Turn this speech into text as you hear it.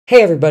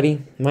Hey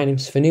everybody, my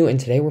name's Finoo, and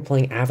today we're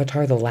playing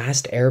Avatar: The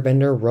Last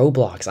Airbender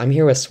Roblox. I'm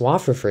here with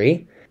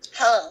Swaferfree.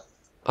 Hello.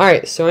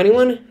 Alright, so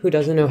anyone who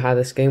doesn't know how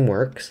this game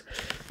works,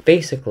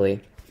 basically,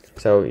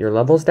 so your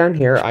level's down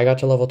here. I got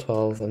to level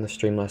 12 on the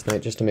stream last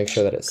night just to make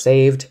sure that it's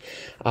saved.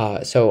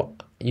 So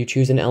you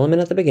choose an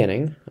element at the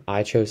beginning.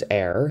 I chose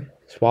air.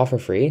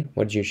 Swaferfree,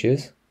 what did you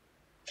choose?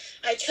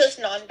 I chose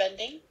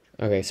non-bending.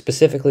 Okay,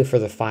 specifically for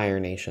the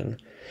Fire Nation.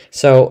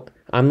 So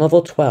I'm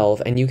level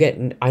 12, and you get,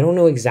 I don't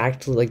know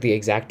exactly, like, the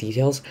exact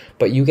details,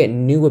 but you get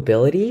new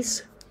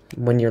abilities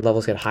when your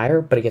levels get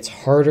higher, but it gets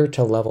harder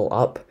to level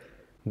up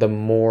the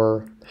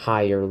more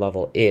high your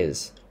level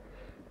is.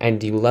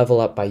 And you level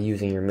up by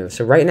using your move.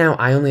 So right now,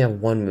 I only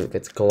have one move.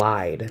 It's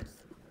Glide.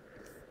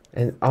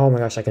 And, oh my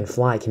gosh, I can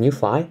fly. Can you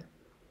fly?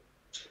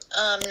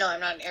 No, I'm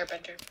not an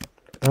airbender.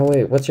 Oh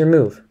wait, what's your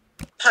move?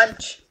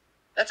 Punch.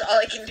 That's all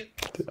I can do.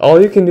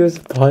 All you can do is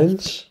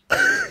punch?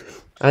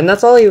 And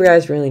that's all you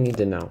guys really need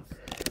to know.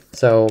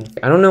 So,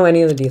 I don't know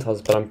any of the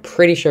details, but I'm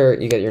pretty sure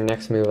you get your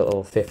next move at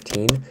level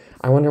 15.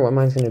 I wonder what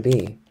mine's going to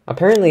be.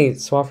 Apparently,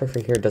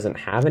 Swaferfree here doesn't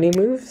have any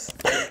moves.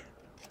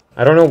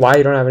 I don't know why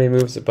you don't have any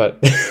moves, but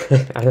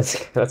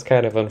that's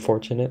kind of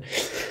unfortunate.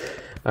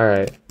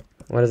 Alright,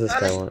 what does this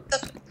guy want?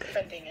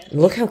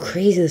 Look how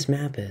crazy this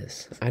map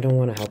is. I don't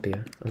want to help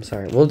you. I'm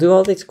sorry. We'll do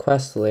all these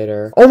quests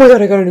later. Oh my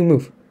god, I got a new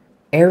move.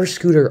 Air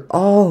scooter.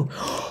 Oh,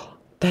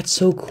 that's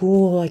so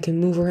cool. I can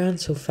move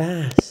around so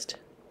fast.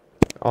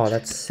 Oh,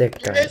 that's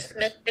sick, guys. This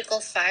mystical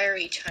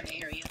fiery ton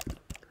area.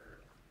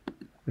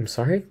 I'm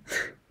sorry?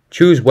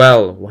 Choose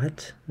well.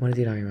 What? What is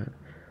he talking about?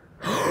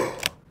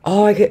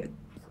 Oh, I get...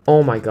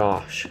 Oh my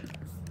gosh.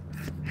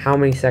 How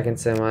many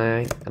seconds am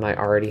I? And I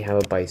already have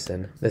a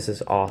bison. This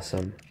is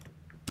awesome.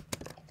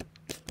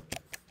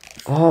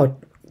 Oh,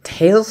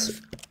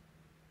 tails.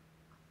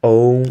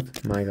 Oh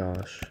my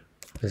gosh.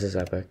 This is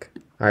epic.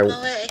 Alright.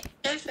 Oh wait,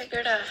 I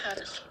figured out how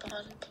to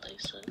spawn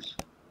places.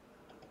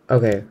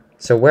 Okay,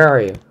 so where are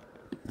you?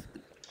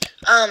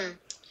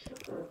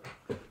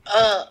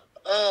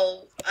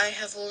 I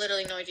have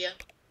literally no idea.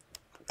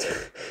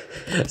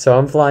 So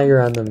I'm flying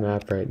around the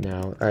map right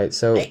now. Alright,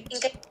 so... I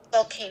think it's a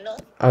volcano.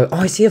 Oh,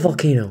 I see a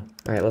volcano.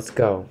 Alright, let's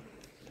go.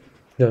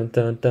 Dun,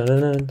 dun, dun,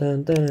 dun,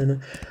 dun, dun,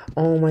 dun.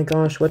 Oh my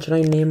gosh, what should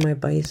I name my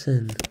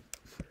bison?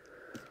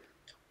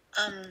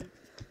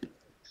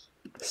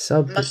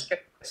 Mustard.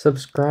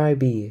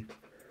 Subscribey.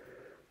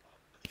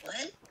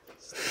 What?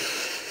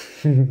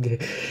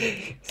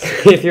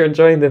 If you're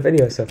enjoying the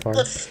video so far.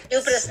 The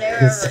stupidest name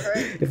I've ever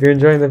heard. If you're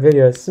enjoying the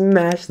video,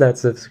 smash that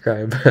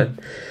subscribe button.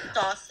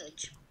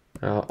 Sausage.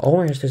 Oh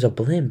my gosh, there's a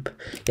blimp.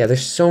 Yeah,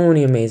 there's so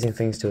many amazing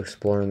things to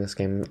explore in this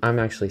game. I'm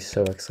actually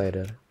so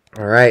excited.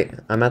 Alright,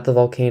 I'm at the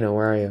volcano.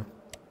 Where are you?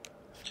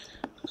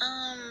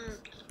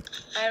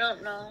 I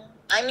don't know.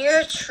 I'm near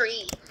a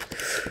tree.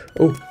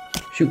 Oh,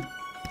 shoot.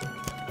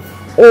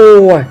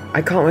 Oh,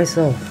 I caught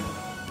myself.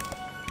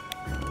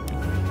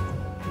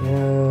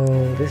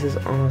 Whoa, this is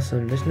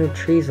awesome. There's no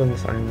trees on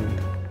this island.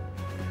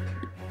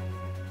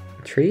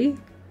 A tree?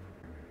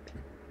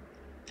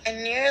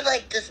 I'm near,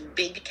 like, this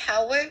big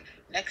tower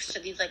next to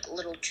these, like,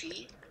 little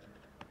trees.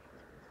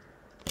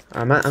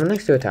 I'm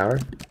next to a tower.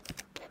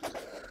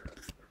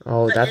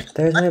 Oh,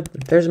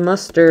 there's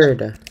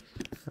Mustard.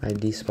 I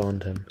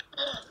despawned him.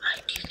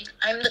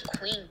 I'm the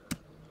queen.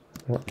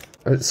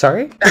 What?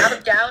 Sorry? Bow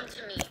down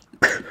to me.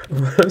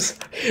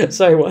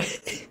 Sorry, what?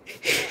 I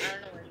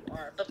don't know where you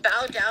are, but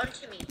bow down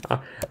to me.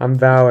 I'm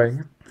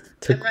bowing.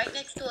 I'm right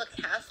next to a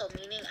castle,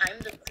 meaning I'm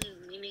the queen,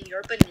 meaning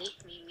you're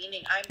beneath me,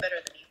 meaning I'm better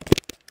than you.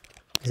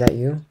 Is that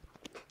you?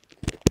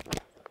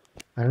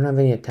 I don't have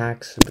any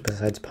attacks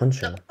besides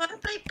punching. So what am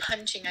I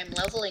punching? I'm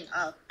leveling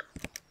up.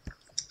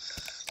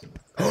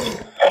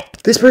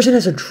 This person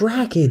has a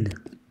dragon!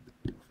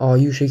 Oh,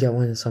 you should get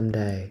one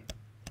someday.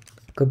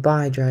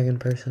 Goodbye, dragon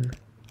person.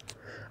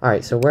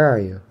 Alright, so where are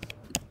you?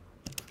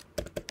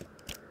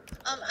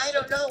 I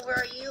don't know. Where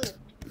are you?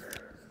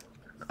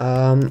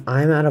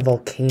 I'm at a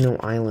volcano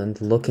island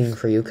looking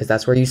for you, because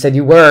that's where you said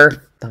you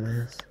were.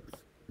 Dumbass.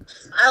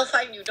 I'll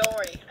find you. Don't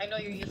worry. I know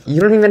you're useless. You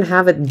don't even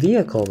have a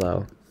vehicle,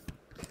 though.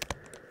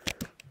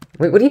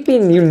 Wait, what do you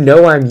mean you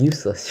know I'm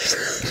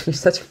useless? You're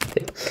such a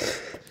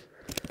bitch.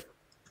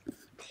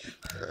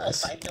 I'll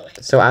find a way.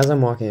 So as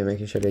I'm walking, I'm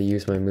making sure to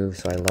use my move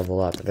so I level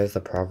up. There's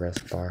the progress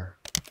bar.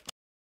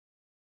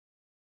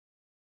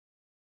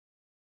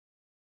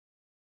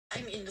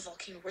 I'm in the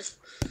volcano. Where's...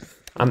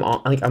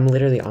 I'm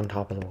literally on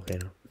top of the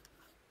volcano.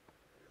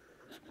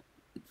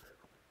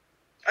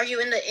 Are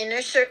you in the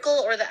inner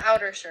circle or the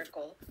outer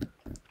circle?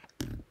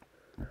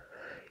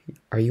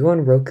 Are you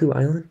on Roku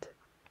Island?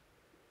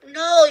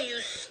 No, you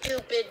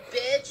stupid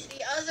bitch.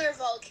 The other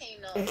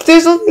volcano.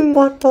 There's only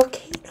one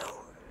volcano.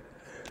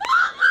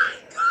 Oh my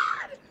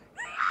god!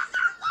 The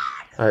other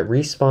one! Alright,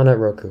 respawn at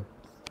Roku.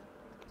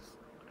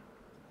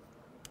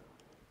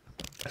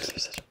 You're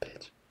such a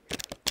bitch.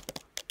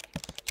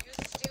 You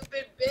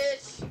stupid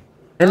bitch.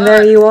 And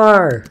there you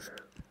are!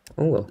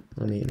 Oh, well,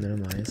 let me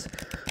minimize.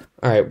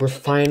 Alright, we're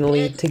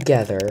finally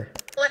together.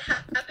 What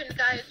happened,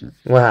 guys?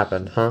 What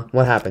happened, huh?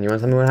 What happened? You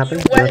want to tell me what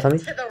happened? You want to tell me?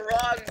 To the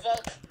wrong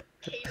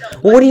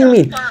What do you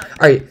mean?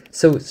 Alright,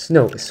 so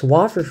no,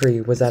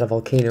 Swaferfree was at a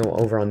volcano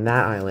over on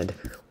that island.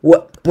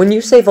 What? When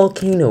you say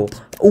volcano,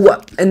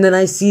 what? And then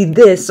I see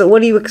this, so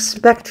what do you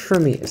expect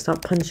from me?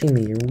 Stop punching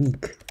me, you're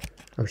weak.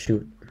 Oh,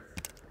 shoot.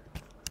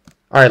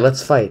 Alright,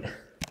 let's fight.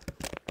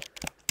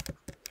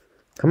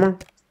 Come on.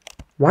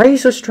 Why are you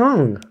so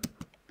strong?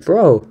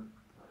 Bro.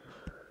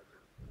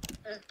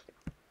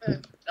 Oh,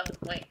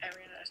 wait, I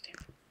ran out of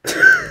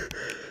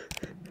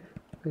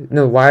steam.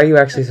 No, why are you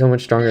actually so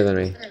much stronger than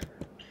me?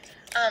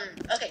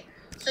 Okay,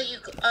 so you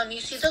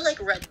see the,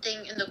 like, red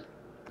thing in the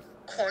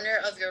corner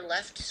of your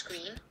left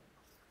screen?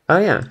 Oh,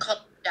 yeah. Called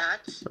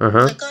stats.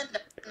 Uh-huh. Click on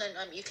that, and then,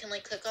 you can,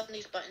 like, click on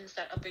these buttons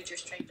that upgrade your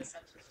strength,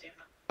 defense, and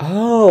stamina.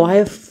 Oh, I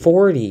have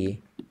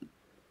 40.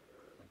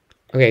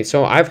 Okay,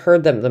 so I've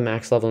heard that the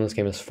max level in this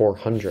game is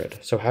 400.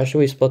 So how should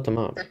we split them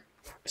up?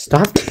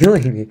 Stop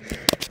killing me.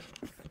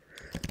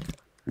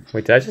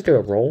 Wait, did I just do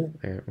a roll?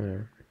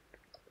 Whatever.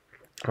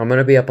 I'm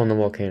gonna be up on the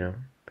volcano.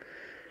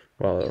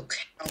 Well, You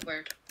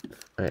coward.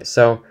 alright,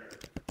 so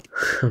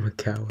I'm a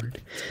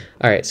coward.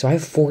 Alright, so I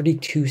have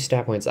 42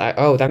 stat points.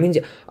 Oh, that means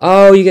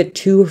you get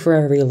 2 for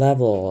every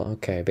level.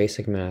 Okay,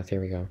 basic math.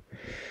 Here we go.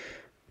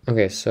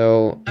 Okay,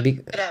 so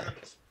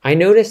I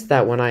noticed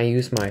that when I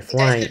use my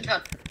flying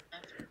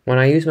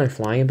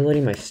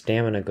ability, my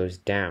stamina goes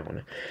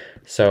down.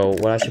 So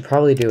what I should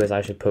probably do is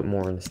I should put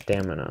more in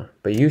stamina,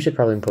 but you should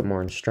probably put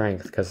more in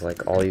strength because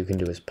like all you can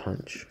do is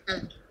punch.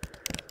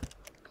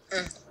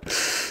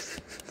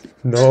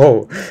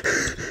 No.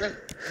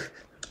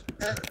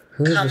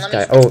 Who is this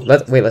guy? Oh,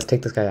 let's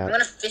take this guy out. I'm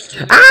gonna fist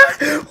you. Ah!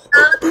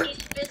 He's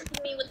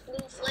fisting me with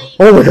blue flame.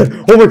 Oh my god!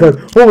 Oh my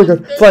god! Oh my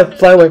god!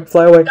 Fly away!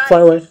 Fly away! Fly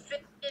away!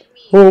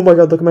 Oh my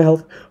god! Look at my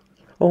health.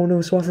 Oh no!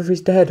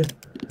 Swaferfree's dead.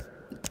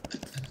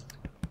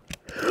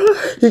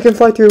 He can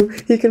fly too.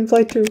 He can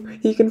fly too.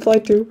 He can fly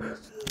too.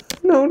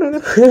 No! No! No!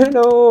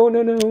 No!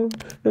 No! No! No!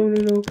 No!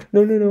 No!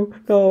 No! No!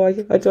 No!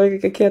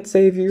 I can't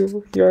save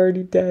you. You're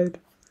already dead.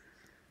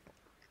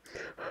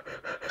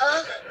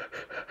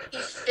 He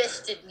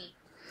fisted me.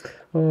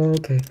 Oh,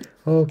 okay.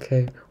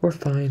 Okay. We're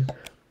fine.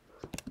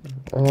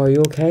 Oh, are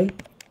you okay?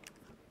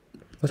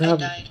 What happened?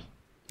 Died.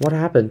 What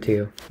happened to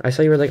you? I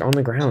saw you were like on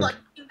the ground. Oh, I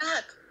came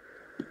back.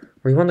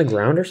 Were you on the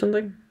ground or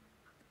something?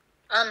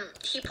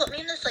 He put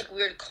me in this like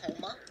weird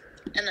coma,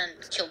 and then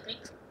killed me.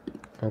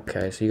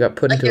 Okay, so you got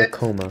put Like into a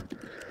coma.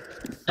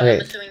 So Okay.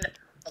 I'm assuming that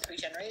health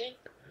regenerating.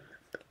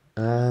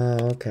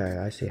 Okay.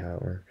 I see how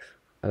it works.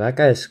 Oh, that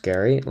guy is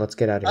scary. Let's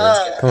get out of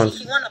here. Come on.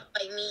 If you wanna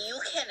fight me, you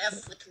can't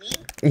F with me.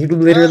 You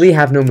literally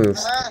have no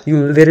moves. You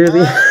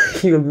literally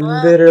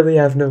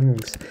have no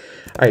moves.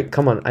 Alright,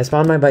 come on. I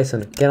spawned my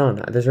bison. Get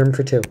on. There's room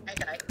for 2. I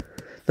died.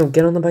 No,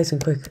 get on the bison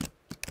quick.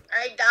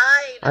 I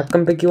died. I'll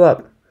come pick you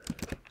up.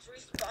 It's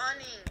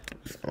respawning.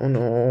 Oh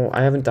no,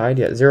 I haven't died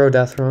yet. 0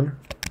 death run.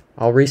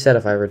 I'll reset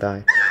if I ever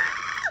die.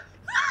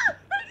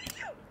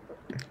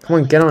 Come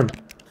on, get on.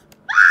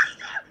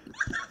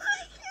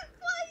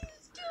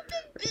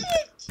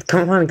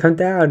 Come on, come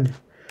down.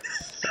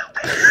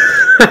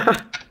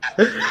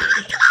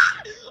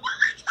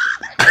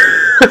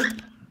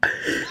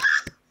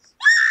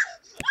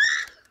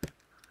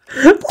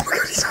 Oh my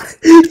god, he's on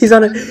it. He's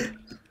on it.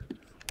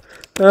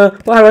 How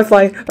do I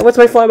fly? What's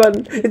my fly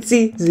button? It's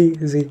Z.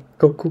 Z.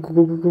 Go, go, go,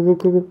 go, go, go,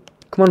 go, go.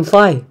 Come on,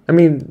 fly. I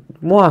mean,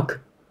 walk.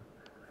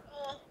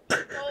 Yeah,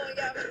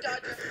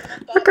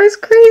 That guy's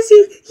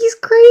crazy. He's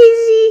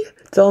crazy.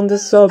 Tell him to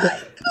sub.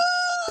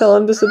 Tell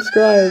him to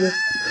subscribe.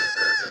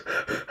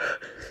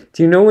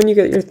 Do you know when you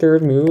get your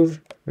 3rd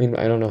move? I mean,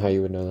 I don't know how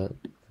you would know that.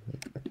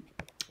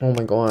 Oh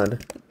my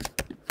god.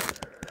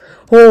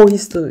 Oh,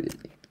 he's still...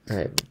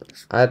 Alright.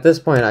 At this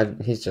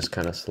point, he's just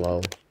kind of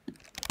slow.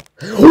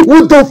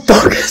 What the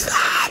fuck is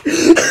that?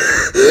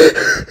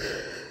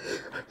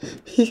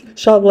 He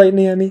shot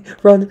lightning at me.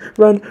 Run,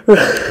 run,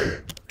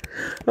 run.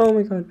 Oh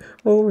my god.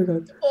 Oh my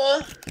god.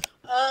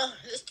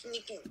 This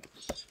sneaking.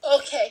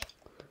 Okay.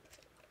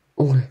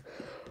 Oh.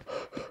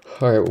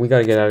 Alright, we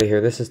gotta get out of here.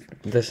 This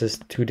is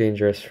too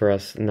dangerous for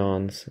us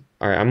nons.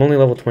 Alright, I'm only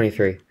level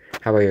 23.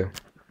 How about you?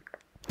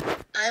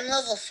 I'm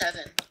level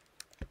 7.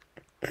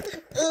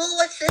 Ooh,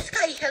 what's this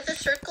guy? He has a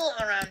circle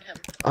around him.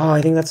 Oh,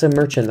 I think that's a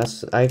merchant.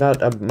 I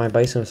got my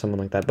bison or someone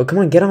like that. But come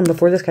on, get on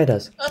before this guy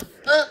does.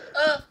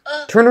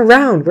 Turn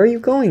around. Where are you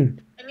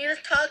going? I need to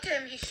talk to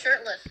him. He's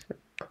shirtless.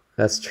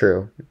 That's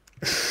true.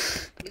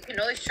 You can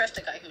always trust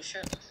a guy who's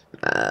shirtless.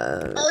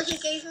 Oh, he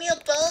gave me a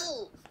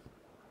bow.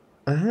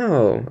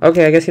 Oh,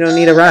 okay. I guess you don't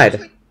need a ride.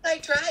 My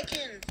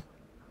dragon.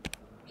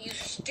 You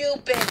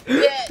stupid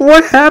bitch.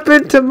 What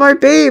happened to my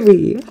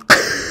baby?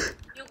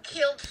 You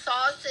killed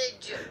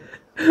Sausage.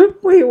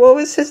 Wait, what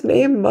was his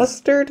name?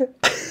 Mustard?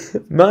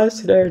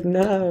 Mustard,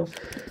 no.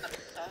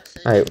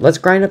 Alright, let's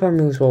grind up our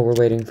moves while we're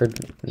waiting for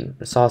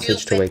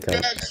Sausage to wake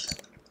up.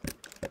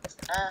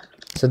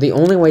 So the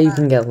only way you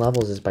can get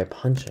levels is by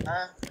punching.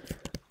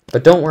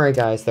 But don't worry,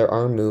 guys. There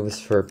are moves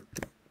for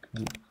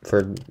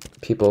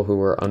people who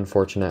were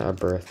unfortunate at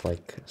birth,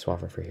 like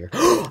Swaferfree here.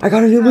 I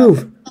got a new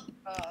move!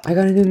 I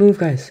got a new move,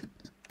 guys.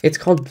 It's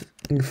called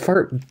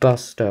Fart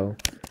Busto.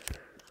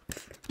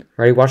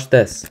 Ready? Watch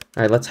this.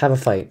 All right, let's have a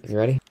fight. You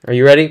ready? Are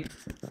you ready?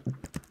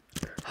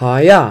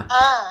 Hiya.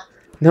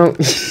 No,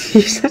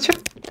 you're such a...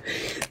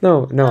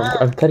 No,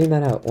 I'm cutting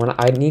that out.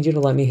 I need you to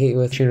let me hit you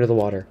with shoot into the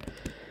water.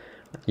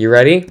 You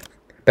ready?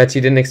 Bet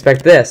you didn't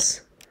expect this.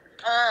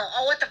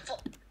 Oh, what the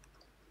fuck?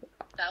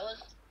 That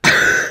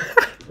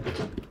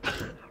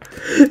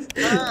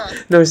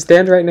was... No,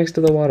 stand right next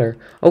to the water.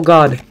 Oh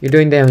god, you're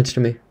doing damage to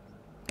me.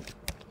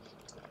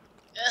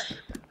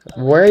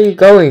 Where are you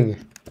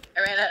going? I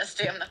ran out of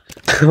stamina.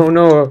 Oh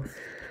no.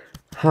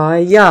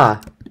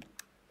 Hiya.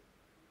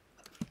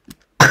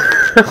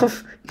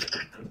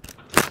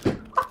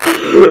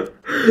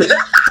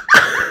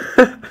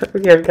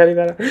 Okay, I'm cutting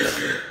that out.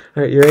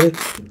 Alright, you ready?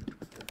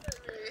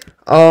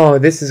 Oh,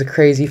 this is a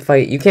crazy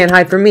fight. You can't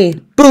hide from me.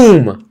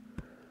 Boom!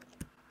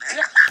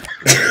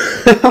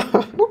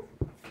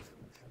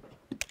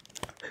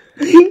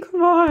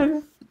 Come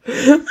on.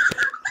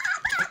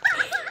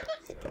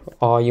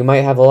 Oh, you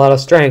might have a lot of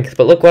strength,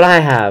 but look what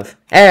I have.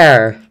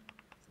 Air.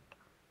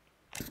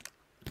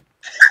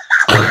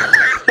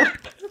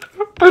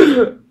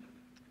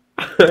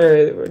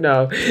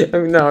 No,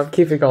 I'm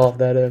keeping all of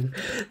that in.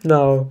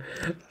 No.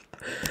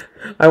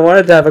 I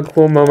wanted to have a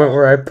cool moment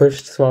where I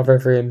pushed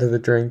Swaferfree into the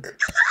drink,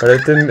 but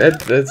it didn't.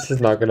 It's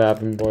just not gonna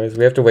happen, boys.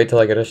 We have to wait till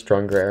I get a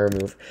stronger air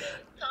move.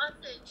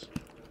 Sausage.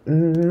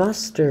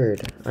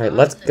 Mustard. All right,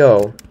 let's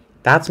go.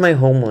 That's my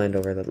homeland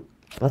over there.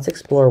 Let's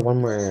explore one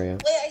more area.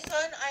 Wait, I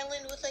saw an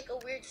island with like a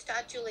weird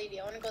statue lady.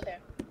 I want to go there.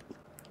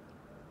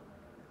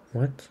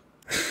 What?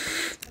 I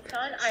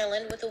saw an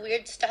island with a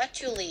weird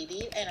statue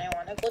lady, and I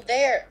want to go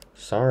there.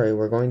 Sorry,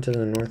 we're going to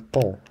the North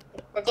Pole.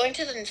 We're going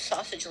to the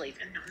sausage lady.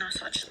 No, not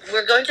sausage.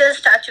 We're going to the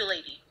statue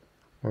lady.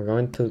 We're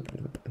going to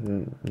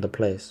the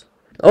place.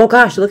 Oh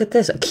gosh, look at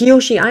this.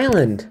 Kyoshi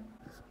Island.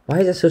 Why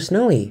is it so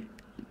snowy?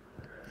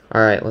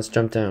 Alright, let's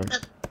jump down.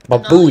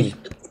 Babooey.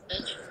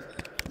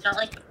 Not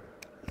like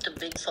the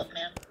Bigfoot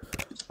man.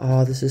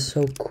 Oh, this is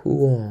so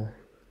cool.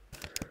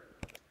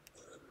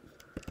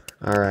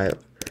 Alright.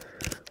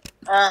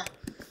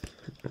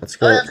 Let's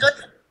go. Let's go to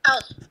the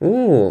house.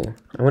 Ooh.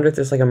 I wonder if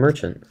there's like a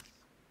merchant.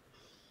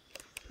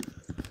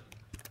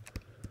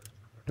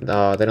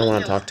 Oh, they don't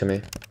want to talk to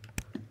me.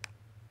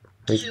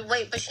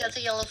 Wait, but she has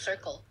a yellow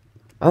circle.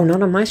 Oh,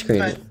 not on my screen.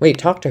 Right. Wait,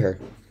 talk to her.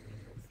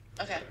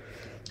 Okay.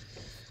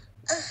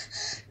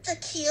 The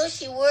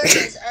Kyoshi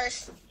warriors are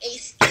a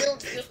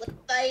skilled group of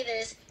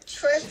fighters,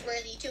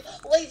 trustworthy too.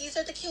 Wait, these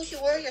are the Kyoshi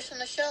warriors from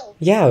the show.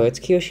 Yeah, it's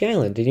Kyoshi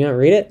Island. Did you not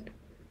read it?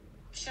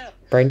 Shut up.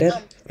 Brain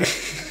dead? You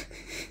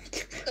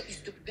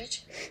stupid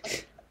bitch.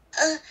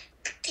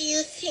 Do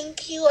you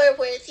think you are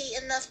worthy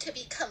enough to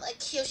become a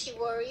Kyoshi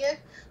warrior?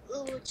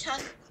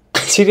 Uwu-chan?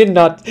 She did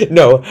not.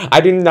 No,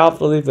 I do not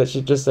believe that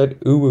she just said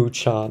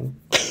Uwu-chan.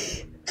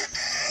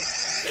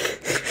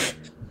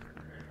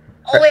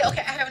 Oh wait,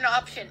 okay, I have an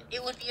option.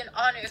 It would be an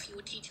honor if you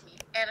would teach me,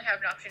 and I have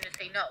an option to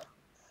say no.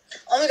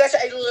 Oh my gosh,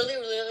 I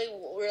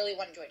really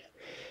want to join it.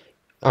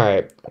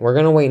 Alright, we're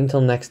gonna wait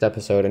until next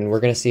episode, and we're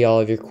gonna see all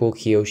of your cool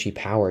Kyoshi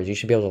powers. You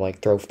should be able to, like,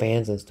 throw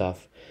fans and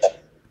stuff.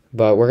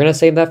 But we're gonna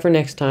save that for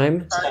next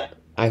time.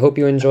 I hope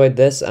you enjoyed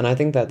this, and I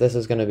think that this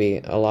is gonna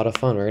be a lot of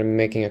fun. We're gonna be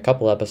making a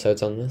couple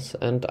episodes on this,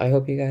 and I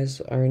hope you guys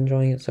are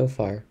enjoying it so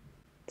far.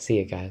 See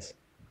you guys.